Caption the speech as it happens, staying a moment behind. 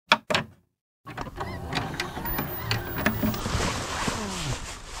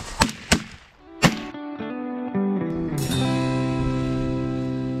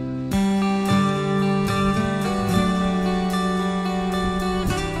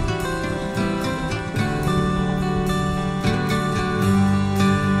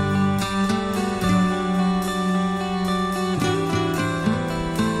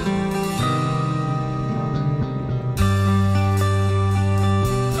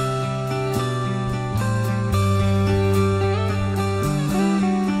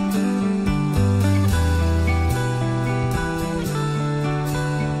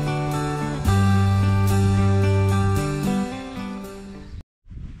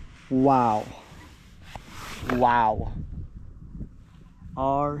Wow. Wow.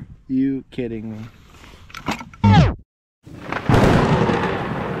 Are you kidding me?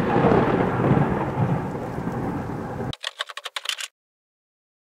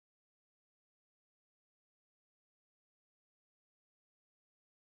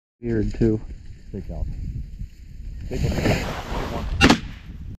 Weird too. Take out. Take one.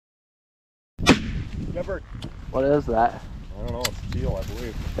 Yeah, Bert. What is that? I don't know, it's teal, I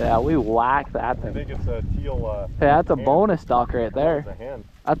believe. Yeah, we whacked that I thing. think it's a teal. Hey, that's a hen. bonus duck right there. It's a hen.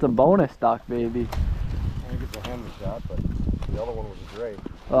 That's a bonus duck, baby. I think it's a hen we shot, but the other one was a gray.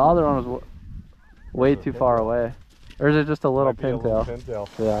 The other one was way too far away. Or is it just a little pintail? Pintail.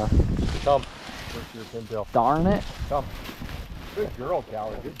 Yeah. Come. First your pintail. Darn it. Come. Good girl,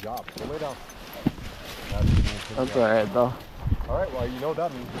 Callie. Good job. Go lay down. That's alright though. Alright, well, you know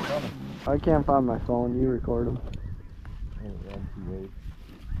that means you're coming. I can't find my phone. You record them.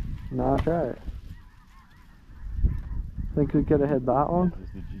 No, try it. Think we could have hit that one?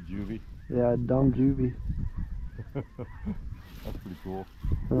 Just the juvie. Yeah, dumb juvie. That's pretty cool.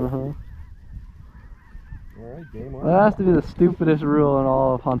 Uh-huh. Alright, game on. That has to be the stupidest rule in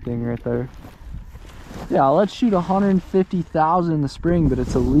all of hunting right there. Yeah, let's shoot 150,000 in the spring, but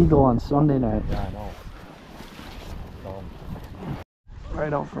it's illegal on Sunday night. Yeah, I know.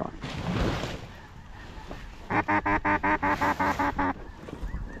 Right out front.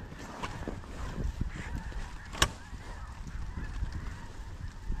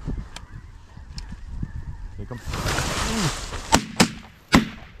 Take 'em.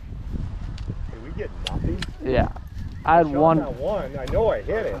 Hey, we get nothing? Yeah. I had one. I know I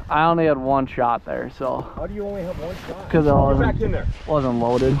hit it. I only had one shot there, so. How do you only have one shot? Because it Get back in there. wasn't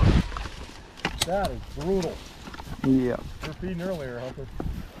loaded. That is brutal. Yeah. You're feeding earlier, Hunter.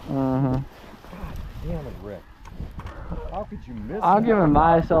 Uh-huh. Damn it, Rick. How could you miss I'm that? giving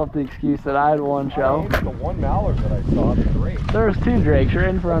myself the excuse that I had one I show. aimed at the one mallard that I saw the drake. There was two drakes right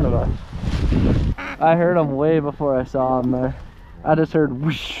in front of us. I heard them way before I saw them there. I just heard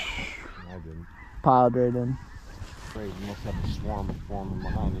whoosh. I didn't. Piled right in. Great, you must have a swarm forming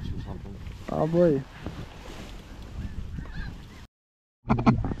behind us or something. Probably.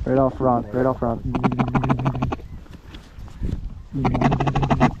 Right out front, right out front.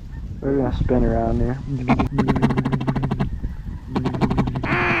 We're gonna spin around here.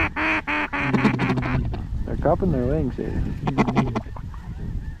 They're cupping their wings here.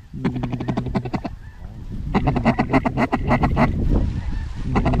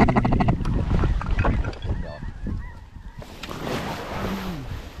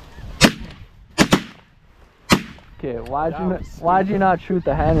 Okay, why'd you not shoot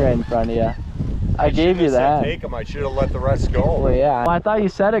the hen right in front of you? I gave you the hen. Take them. I should have let the rest go. Well, yeah. Well, I thought you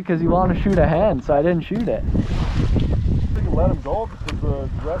said it because you want to shoot a hen, so I didn't shoot it. I let them go because the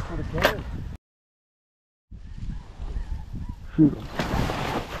rest of the can. Shoot them.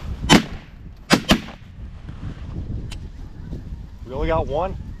 We only got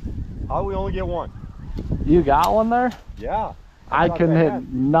one? How do we only get one? You got one there? Yeah. I couldn't hit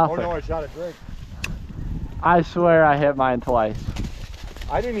nothing. Oh no, I shot a drake. I swear I hit mine twice.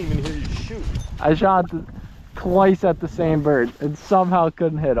 I didn't even hear you shoot. I shot twice at the same bird and somehow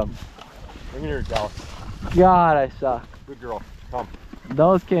couldn't hit them. Bring it here, Cal. God, I suck. Good girl. Come.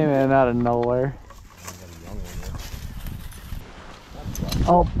 Those came in out of nowhere.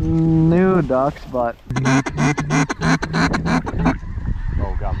 Oh, new ducks, but.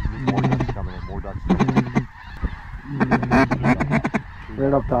 Oh, God. More ducks coming in. More ducks coming in.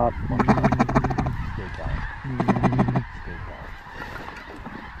 Right up top. Stay quiet. Stay quiet.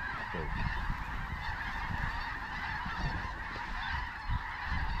 Stay.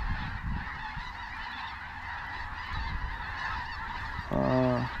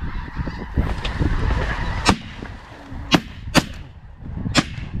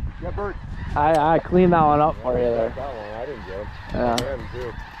 Yeah, Bert. I cleaned that one up for you there. That one, I didn't get him. Yeah. I didn't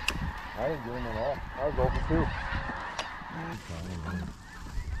too. I didn't get him at all. I was open too.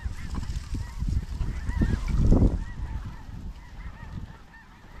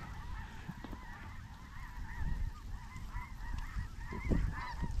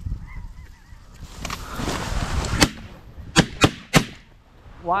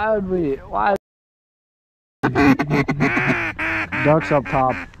 Why? Ducks up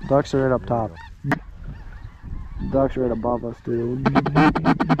top. Ducks are right up top. Ducks right above us, dude.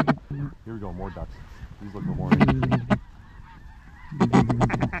 Here we go, more ducks. He's looking for more.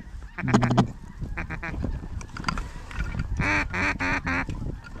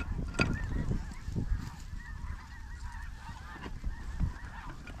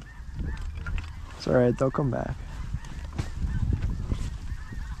 It's alright, they'll come back.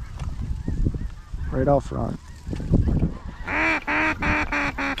 Right out front.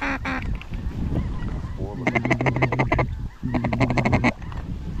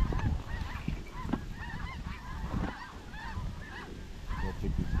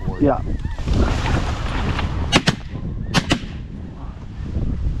 Yeah.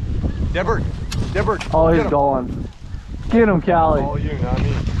 Debbert. Oh, he's going. Get him, Callie. Oh, you, not me.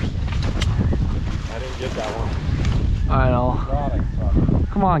 I didn't get that one. I know. God, I suck.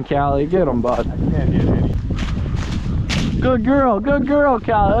 Come on, Callie. Get him, bud. I can't hit any. Good girl,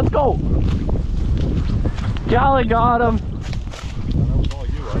 Callie. Let's go. Callie got him. That was all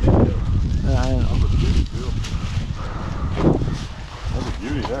you. I didn't do it. Yeah, I know. That was a beauty, too. That's a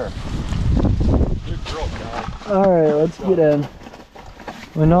beauty there. Good girl, Callie. All right, let's get in.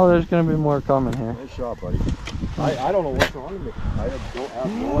 We know there's gonna be more coming here. Nice shot, buddy. I don't know what's wrong with me. I have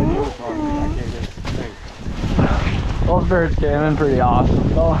no idea what's wrong with me. I can't get a thing. Those birds came in pretty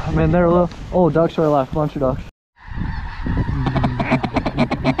awesome. Oh, I mean, they're a little. Oh, ducks to our left. Bunch of ducks.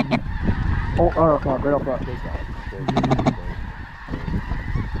 Oh, right up front. Right up front.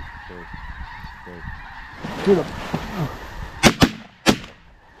 Get him.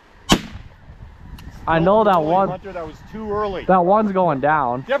 I know that one. Hunter, that was too early. That one's going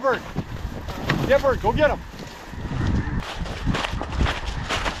down. Debbert, go get him.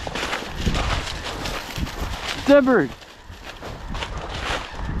 Debbert.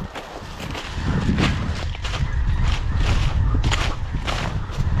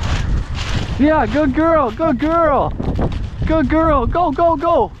 Yeah, good girl. Go.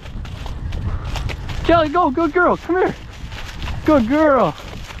 Kelly, go. Good girl. Come here. Good girl.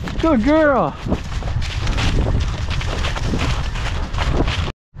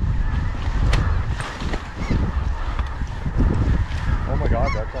 Oh my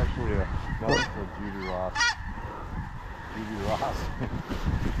God, that's actually another for Judy Ross.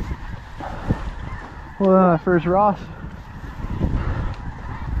 Well, my first Ross.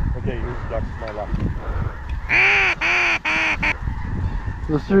 Okay, here's the ducks to my left.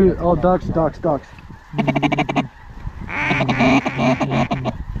 Those three. Oh, ducks.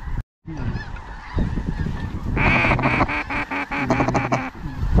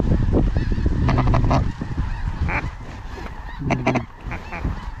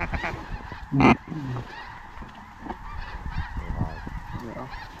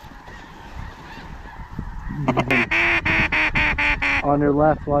 On your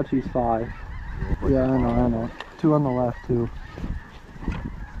left, watch, he's 5. Yeah, I know. 2 on the left, too.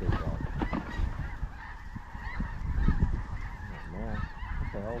 What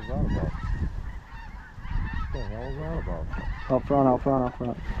the hell is that about? Out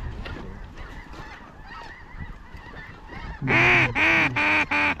front.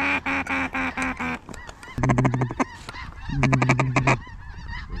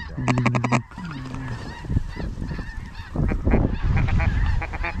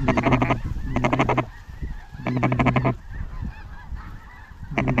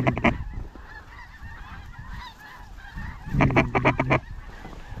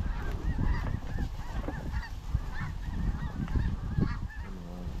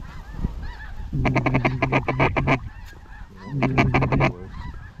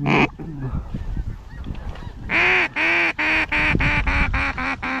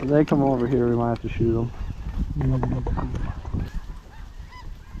 If they come over here, we might have to shoot them.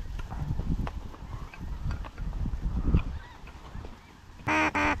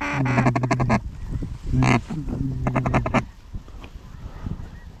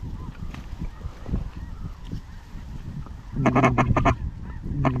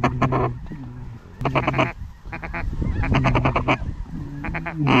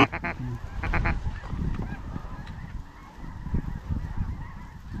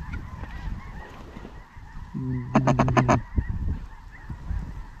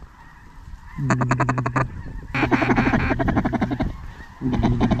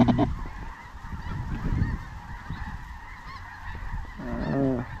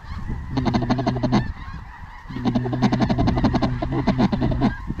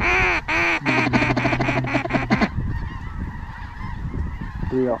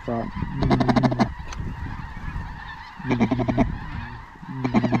 Three out front.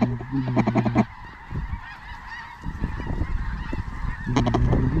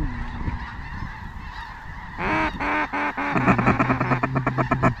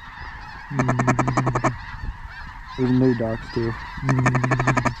 There's new ducks too.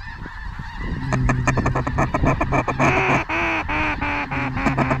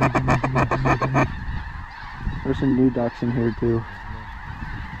 There's some new ducks in here too.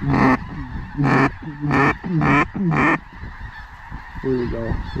 Here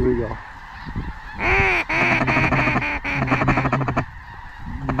we go.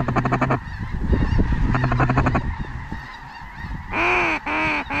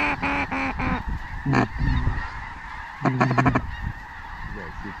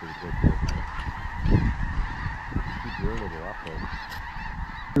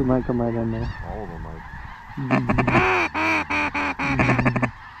 It might come right in there. All of them might.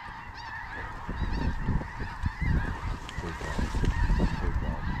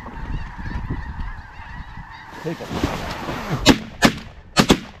 Take it.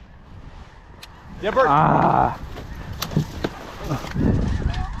 Yeah, Bert. Ah.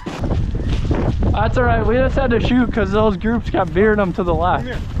 That's alright, we just had to shoot because those groups kept veering them to the left.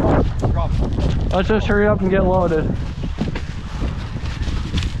 Come here. Drop it. Let's just hurry up and get loaded.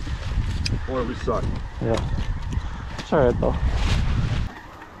 Boy, we suck. Yeah. It's alright though.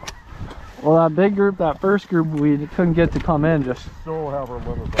 Well, that big group, that first group, we couldn't get to come in. Just Still have our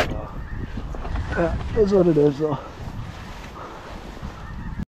limit right now. yeah, is what it is though.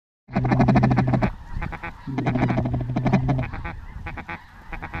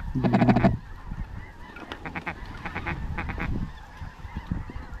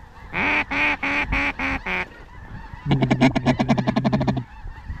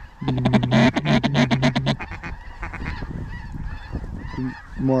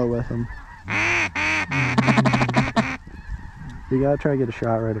 More with him. You gotta try to get a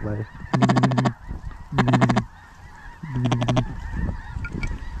shot right away.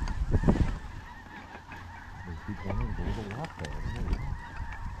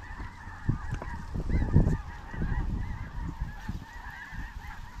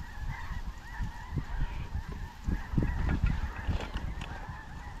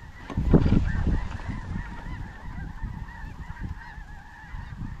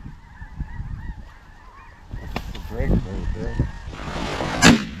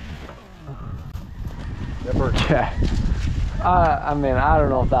 Yeah. I mean, I don't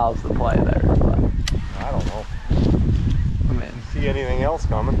know if that was the play there, but I don't know. I mean, See anything else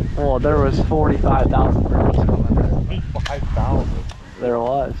coming? well, there was 45,000 birds coming there. 5,000. There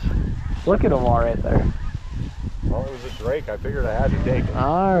was. Look at them all right there. Well, it was a drake. I figured I had to take it.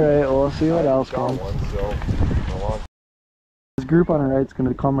 All right, well, we'll see what else comes. One, so go on. This group on the right is going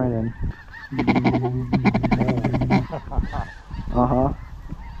to come right in. Uh-huh.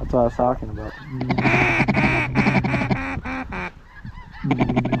 That's what I was talking about.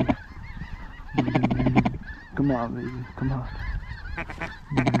 Come on, baby. Come on.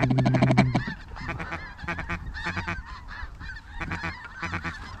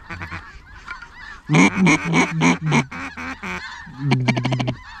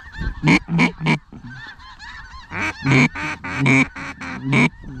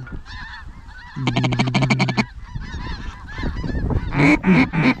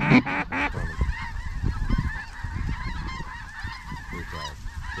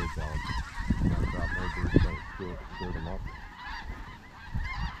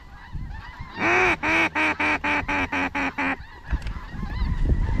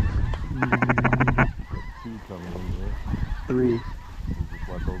 Three.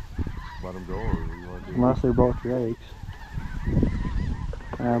 Just let them go, or what do you want to do? Unless they're both drakes.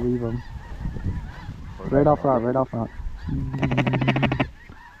 I leave them. Right out front, right out front.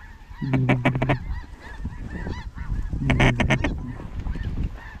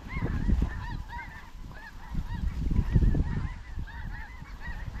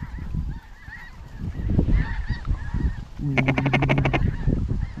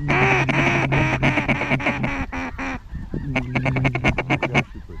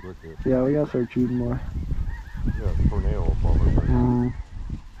 Yeah, we gotta start shooting more. Yeah, tornado above us right now.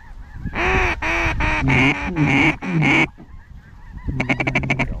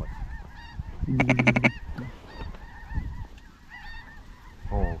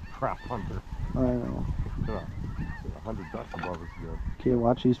 Oh crap, Hunter. I know. 100 ducks above us again. Okay,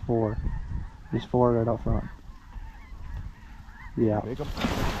 watch these four. These four right out front. Yeah. Take them.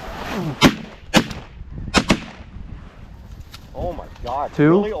 Oh my god. Two?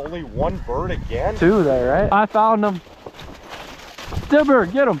 Really? Only one bird again? Two there, right? I found them. Dibber,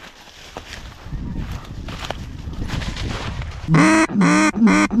 get them. I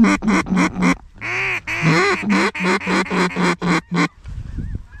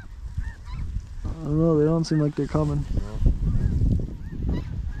don't know, they don't seem like they're coming.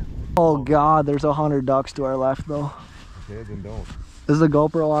 Oh god, there's 100 ducks to our left though. Okay, then don't. Is the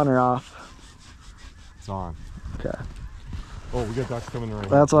GoPro on or off? It's on. Okay. Oh, we got ducks coming right.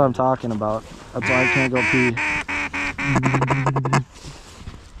 That's what I'm talking about. That's why I can't go pee.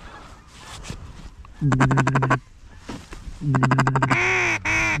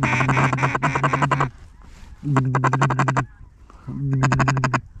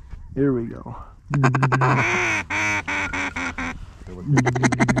 Here we go.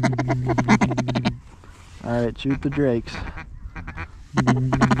 Alright, shoot the drakes.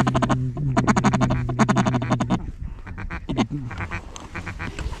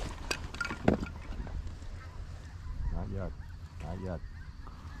 Not yet. Not yet.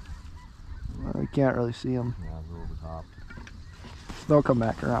 I can't really see them. Yeah, they're over top. They'll come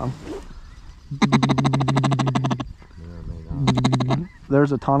back around.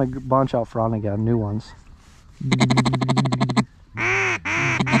 There's a ton of bunch out front again, new ones.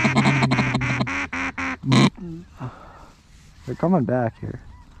 They're coming back here.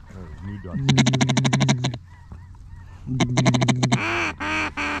 There's new ducks.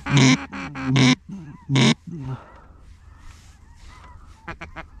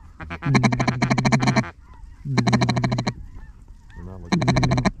 They're not looking good.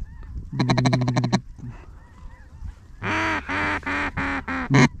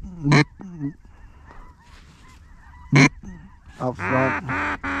 Out front.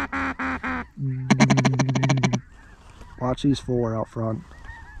 Watch these 4 out front.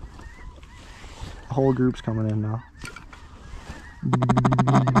 The whole group's coming in now.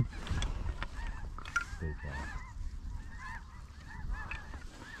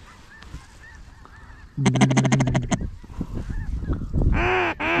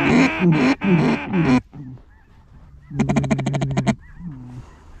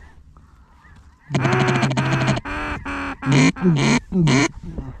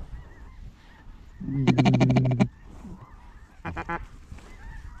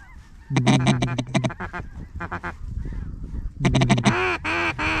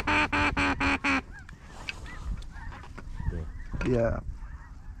 Yeah.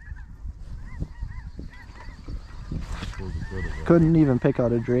 Couldn't even pick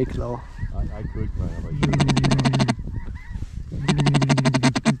out a drake though. I could kind of.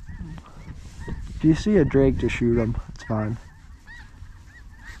 If you see a drake, just shoot him. It's fine.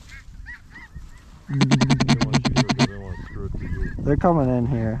 They're coming in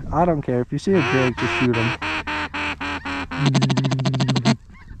here. I don't care. If you see a drake, just shoot him.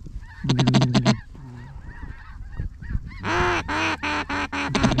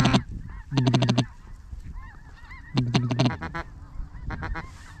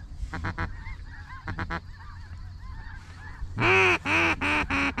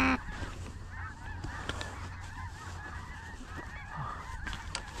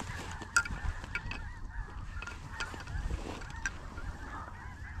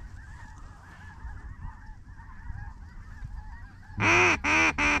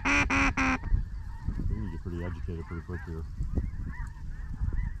 Pretty educated pretty quick here.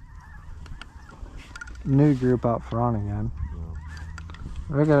 New group out front again. Yeah.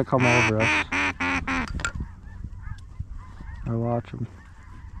 They're gonna come over us. I watch them.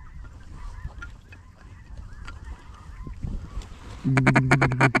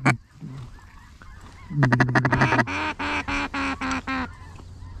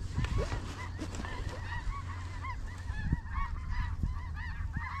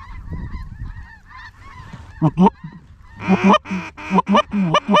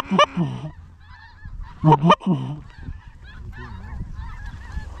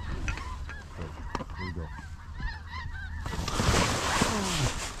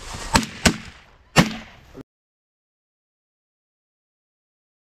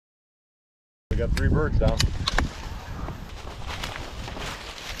 We got 3 birds down.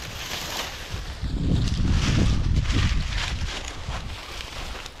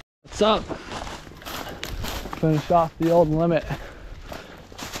 What's up? Finished off the old limit.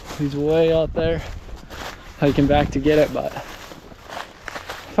 He's way out there hiking back to get it, but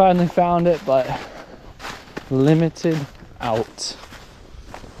finally found it, but limited out.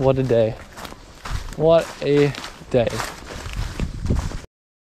 What a day. What a day.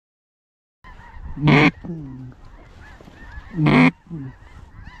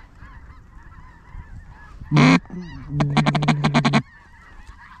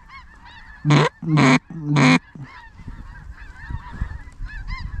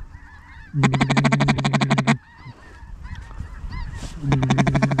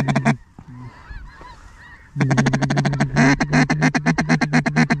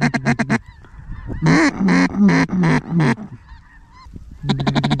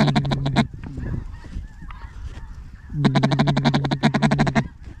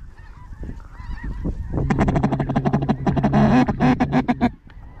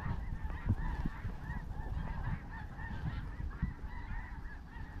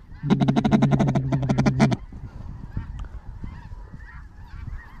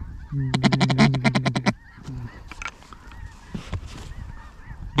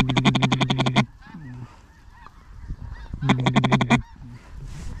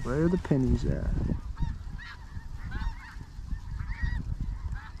 the pennies at?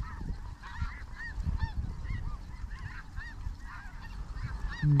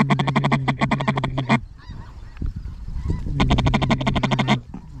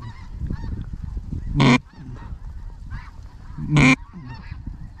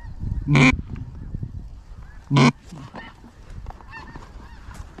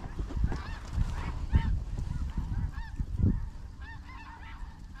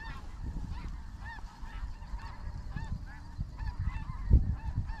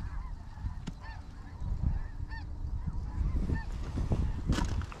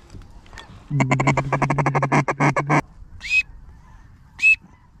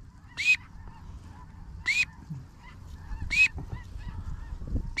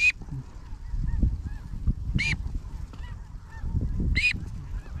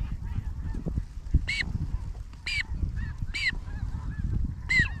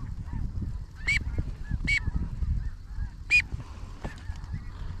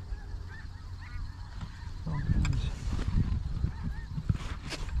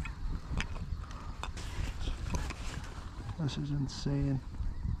 This is insane.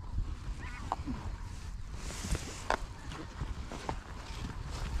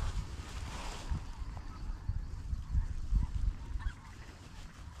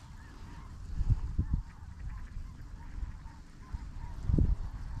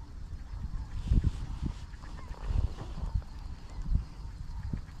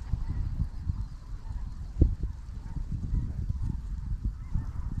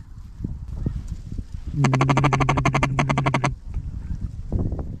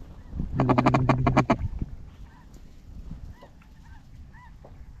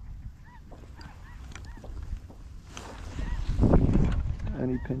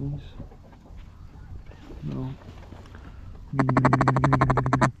 Any pennies? No.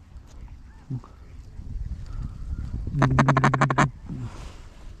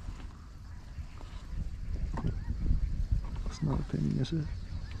 It's not a penny, is it?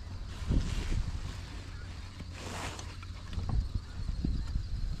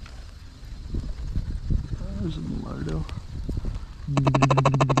 There's a Mardo.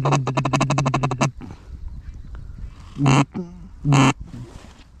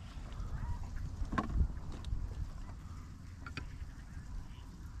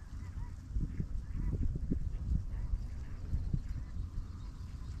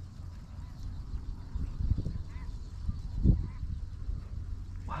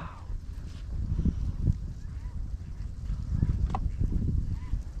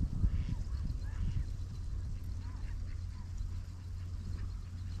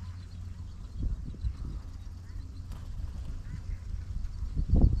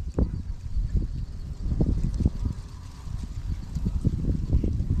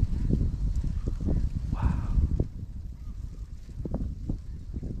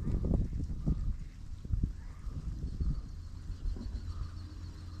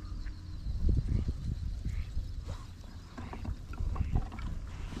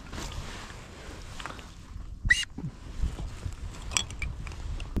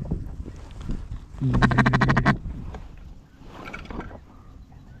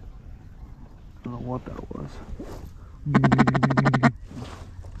 I don't know what that was.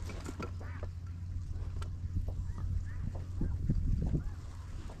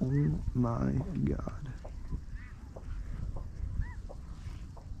 Oh my God.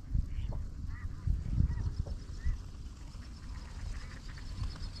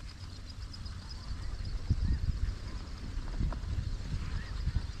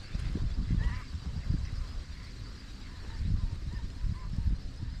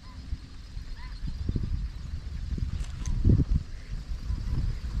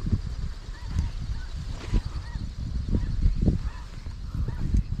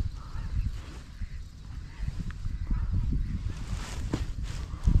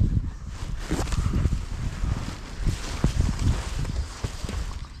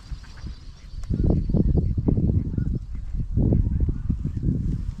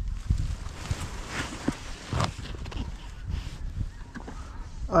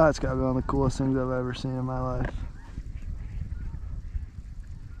 Oh, that's gotta be one of the coolest things I've ever seen in my life.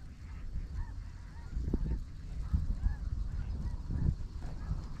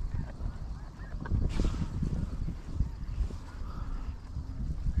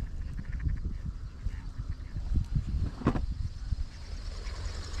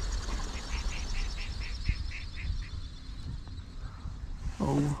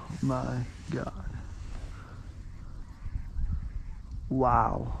 Oh my God.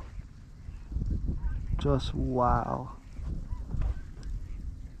 Wow. Just wow.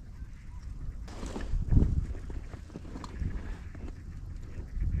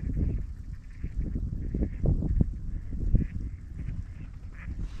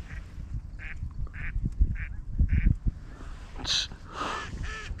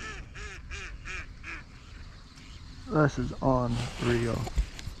 This is unreal.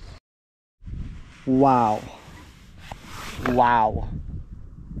 Wow. Wow.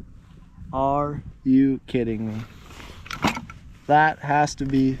 Are you kidding me? That has to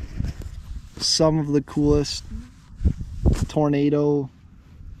be some of the coolest tornado,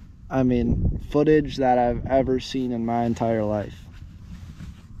 footage that I've ever seen in my entire life.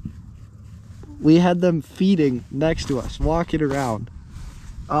 We had them feeding next to us, walking around.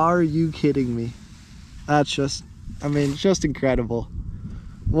 Are you kidding me? That's just, it's just incredible.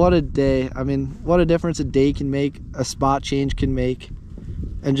 What a day. What a difference a day can make, a spot change can make,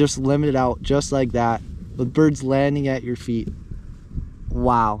 and just limit it out just like that, with birds landing at your feet.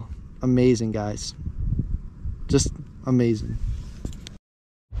 Wow. Amazing, guys. Just amazing.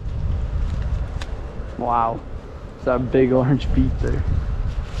 Wow. It's that big orange beak there.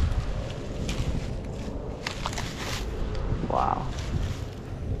 Wow.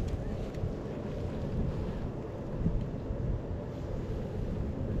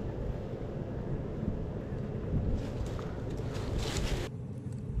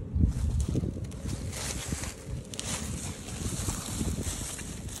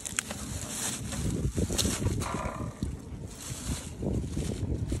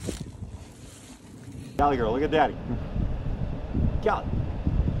 Callie girl, look at daddy. Callie.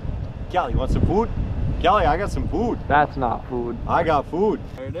 Callie, you want some food? Callie, I got some food. That's not food. I got food.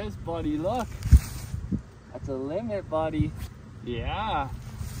 There it is, buddy, look. That's a limit, buddy. Yeah.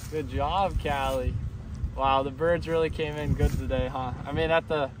 Good job, Callie. Wow, the birds really came in good today, huh? At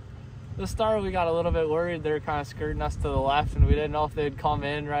the start we got a little bit worried. They were kind of skirting us to the left and we didn't know if they'd come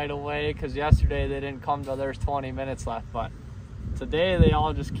in right away, because yesterday they didn't come till there's 20 minutes left, but today they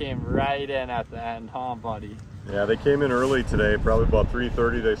all just came right in at the end, huh, buddy? Yeah, they came in early today, probably about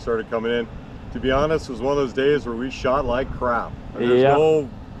 3:30 they started coming in. To be honest, it was one of those days where we shot like crap. There's no,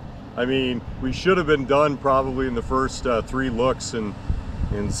 we should have been done probably in the first 3 looks, and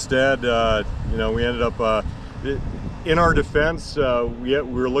instead, we ended up, in our defense, we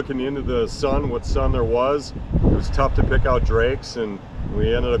were looking into the sun, what sun there was. It was tough to pick out drakes, and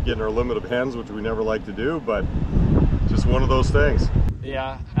we ended up getting our limit of hens, which we never like to do, but just one of those things.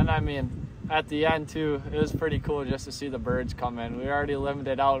 Yeah, and at the end too, it was pretty cool just to see the birds come in. We already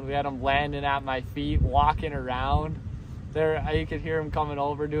limited out. We had them landing at my feet, walking around. You could hear them coming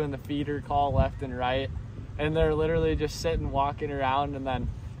over, doing the feeder call left and right. And they're literally just sitting, walking around. And then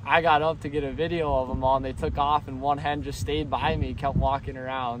I got up to get a video of them all, and they took off, and one hen just stayed by me, kept walking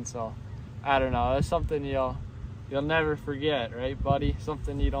around. So, I don't know. It's something you'll never forget, right, buddy?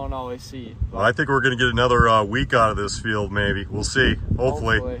 Something you don't always see. Well, I think we're going to get another week out of this field, maybe. We'll see.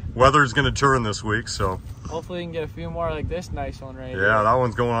 Hopefully. Weather's going to turn this week, so. Hopefully you can get a few more like this nice one right here. Yeah, that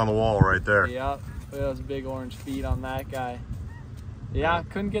one's going on the wall right there. Yep. Look at those big orange feet on that guy. Yeah,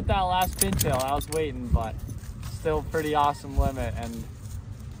 couldn't get that last pintail. I was waiting, but still pretty awesome limit. And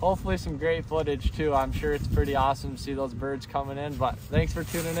hopefully some great footage too. I'm sure it's pretty awesome to see those birds coming in, but thanks for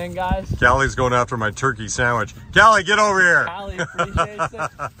tuning in, guys. Callie's going after my turkey sandwich. Callie, get over here. Callie appreciates it.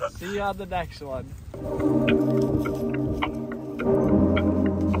 See you on the next one.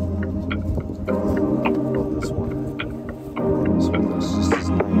 This one looks just as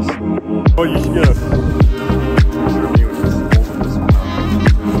nice. Oh, you should get